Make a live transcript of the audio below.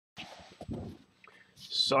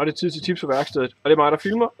Så er det tid til tips fra værkstedet, og det er mig, der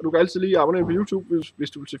filmer, og du kan altid lige abonnere på YouTube,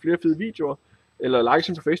 hvis du vil se flere fede videoer, eller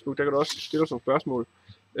like på Facebook, der kan du også stille os nogle spørgsmål.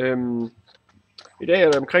 I dag er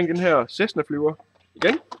det omkring den her Cessna flyver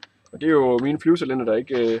igen, og det er jo mine flyvecylinder,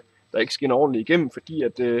 der ikke skinner ordentligt igennem, fordi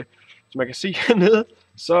at, som man kan se hernede,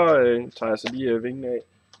 så tager jeg så lige vingen af,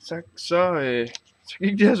 så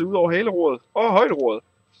gik det altså ud over haleroret og højderoret.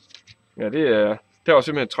 Ja, der var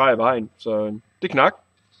simpelthen et træ i vejen, så det knak.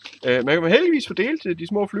 Man kan heldigvis få dele til de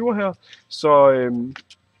små flyver her, så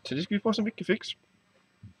det skal vi prøve, som vi ikke kan fikse.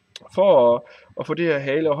 For at få det her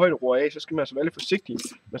hale og højderor af, så skal man altså være lidt forsigtig.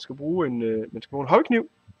 Man skal bruge en håndkniv,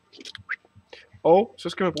 og så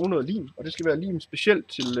skal man bruge noget lim, og det skal være lim specielt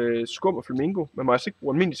til skum og flamingo. Man må altså ikke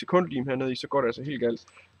bruge almindelig sekundlim hernede i, så går det altså helt galt.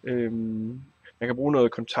 Man kan bruge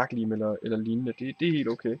noget kontaktlim eller lignende, det er helt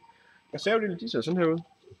okay. Reservedele, de ser sådan her ud,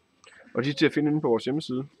 og de er til at finde inde på vores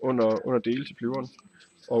hjemmeside under dele til flyveren.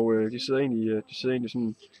 Og de sidder egentlig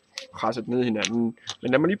sådan presset ned i hinanden.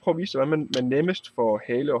 Men lad mig lige prøve at vise dig, hvordan man nemmest får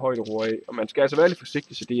hale og højderor af. Og man skal altså være lidt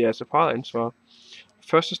forsigtig, så det er altså parret ansvar.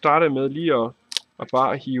 Først så starter jeg med lige at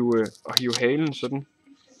bare hive halen sådan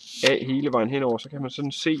af hele vejen henover. Så kan man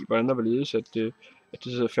sådan se, hvordan der vil ledes, at det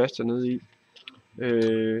sidder fast dernede i.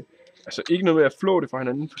 Altså ikke noget med at flå det fra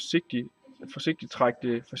hinanden, forsigtigt trække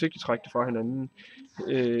det fra hinanden.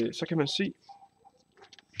 Så kan man se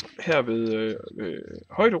her ved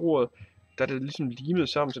højderoret, der er det ligesom limet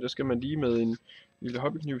sammen, så der skal man lige med en lille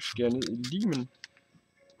hobbykniv skære ned i limen.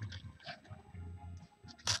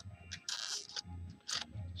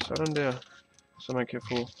 Sådan der, så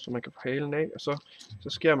man kan få halen af, og så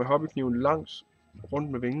skærer man hobbykniven langs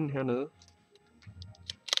rundt med vingen hernede.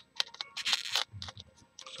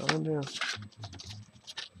 Sådan der.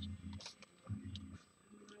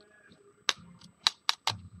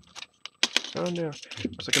 Sådan der.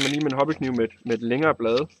 Og så kan man lige med en hobbykniv med et længere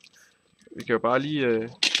blad. Vi kan jo bare lige,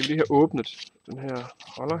 have åbnet den her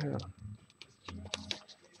holder her.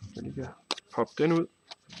 Så lige kan poppe den ud.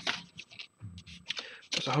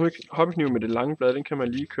 Og så hobbykniven med det lange blad, den kan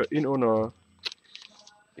man lige køre ind under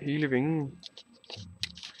hele vingen.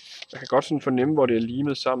 Man kan godt sådan fornemme, hvor det er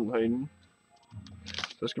limet sammen herinde.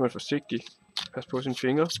 Så skal man forsigtigt passe på sine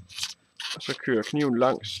fingre. Og så kører kniven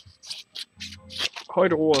langs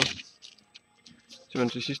højderoret, så man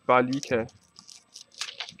til sidst bare lige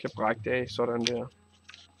kan brække det af, sådan der.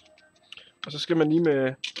 Og så skal man lige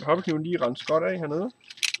med hobbykniven lige rense godt af hernede.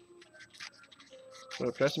 Så er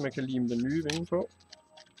der plads til, at man kan lime den nye vinge på.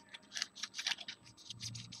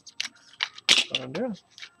 Sådan der.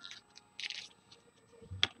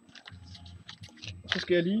 Og så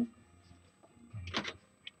skal jeg lige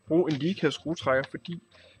bruge en ligekædet skruetrækker, fordi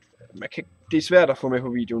det er svært at få med på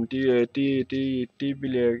videoen, det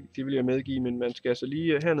vil jeg medgive, men man skal altså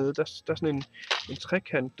lige hernede, der er sådan en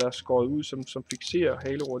trekant, der er skåret ud, som fikserer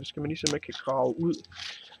haleroret. Det skal man ligesom ikke kan grave ud.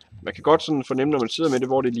 Man kan godt sådan fornemme, når man sidder med det,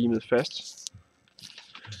 hvor det er limet fast.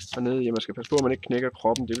 Hernede, ja, man skal passe på, at man ikke knækker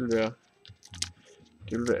kroppen, det vil være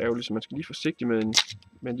ærgerligt, så man skal lige forsigtigt med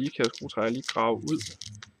en ligekædet skruetrækker lige grave ud.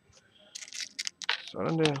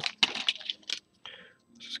 Sådan der.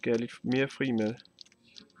 Så skal jeg lidt mere fri med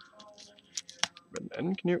den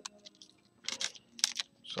anden kniv.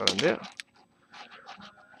 Sådan der.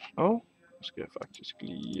 Og så skal jeg faktisk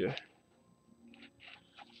lige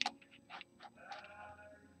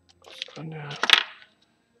sådan der.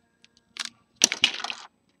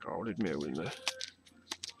 Grave lidt mere ud med.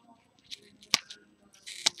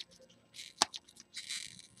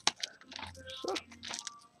 Så.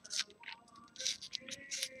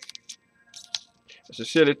 Altså det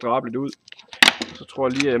ser lidt drabeligt ud. Så tror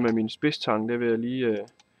jeg lige, at med min spidstang, der vil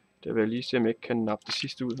jeg lige se, om jeg ikke kan nappe det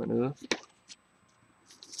sidste ud hernede.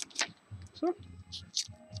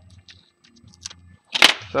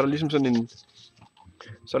 Så er der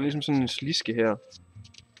ligesom sådan en sliske her,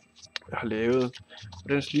 jeg har lavet. Og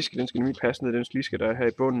den sliske, den skal nemlig passe ned i den sliske, der er her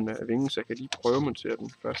i bunden af vingen, så jeg kan lige prøve montere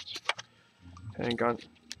den først her en gang.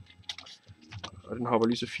 Og den hopper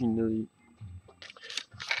lige så fint ned i.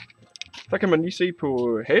 Så kan man lige se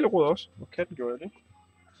på halerodet også. Hvor katten gjorde jeg det?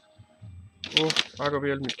 Bare går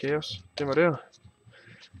vi alt mit kaos. Det var der.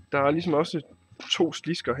 Der er ligesom også 2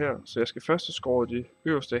 slisker her, så jeg skal først have skåret det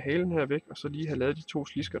øverste af halen her væk, og så lige have lavet de 2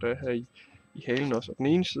 slisker, der er her i halen også. Og den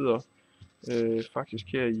ene sidder faktisk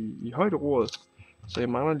her i højderoret, så jeg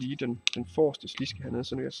mangler lige den forreste sliske hernede.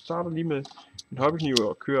 Så nu jeg starter lige med en hobbykniv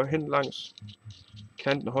og kører hen langs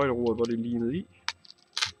kanten af højderoret, hvor det er limet i.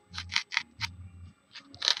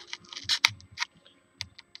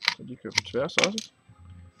 Så de kører på tværs også.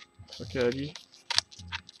 Så kan jeg lige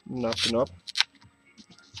nappe den op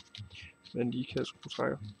med en ligekædet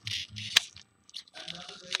skruetrækker.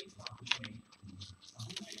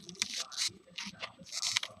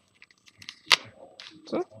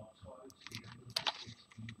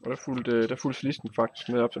 Og der fulgte slisten faktisk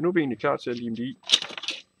med op, så nu er vi egentlig klar til at lime det i.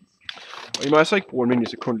 Og I må altså ikke bruge almindelig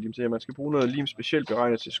sekundlim til, man skal bruge noget lim specielt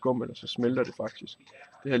beregnet til skum, eller så smelter det faktisk.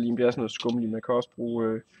 Det her lim, det er sådan noget skumlim, man kan også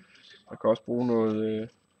bruge noget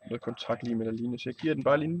kontaktlim eller lignende, så jeg giver den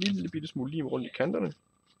bare lige en lille bitte smule lim rundt i kanterne.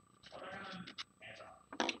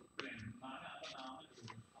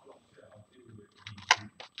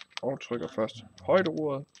 Og trykker først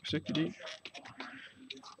højderoret forsigtigt i.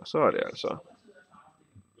 Og så er det altså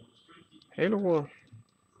haleroret.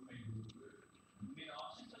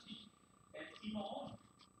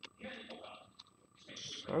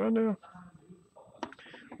 Sådan der.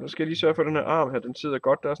 Og så skal jeg lige sørge for, at den her arm her, den sidder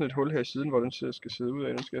godt. Der er sådan et hul her i siden, hvor den skal sidde ud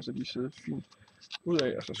af. Den skal altså lige sidde fint ud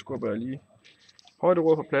af, og så skubber jeg lige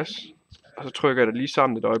højderoret på plads. Og så trykker jeg det lige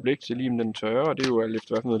sammen et øjeblik, til limen den tørrer, og det er jo alt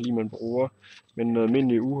efter, hvad for noget lim man bruger. Men noget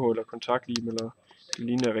almindelig UH eller kontaktlim eller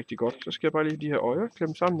lignende er rigtig godt. Så skal jeg bare lige de her øjer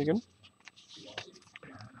klemme sammen igen.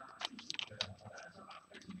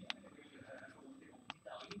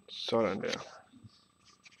 Sådan der.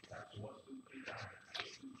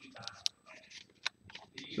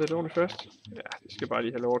 Sidder det ordentligt fast? Ja, det skal bare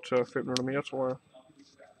lige have lov at tørre 5 minutter mere, tror jeg.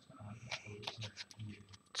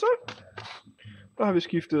 Så. Der har vi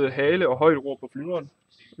skiftet hale og højderor på flyveren.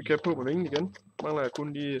 Vi kan på med vingen igen. Mangler jeg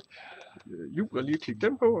kun lige hjul og lige klikke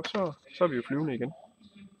dem på, og så er vi jo flyvende igen.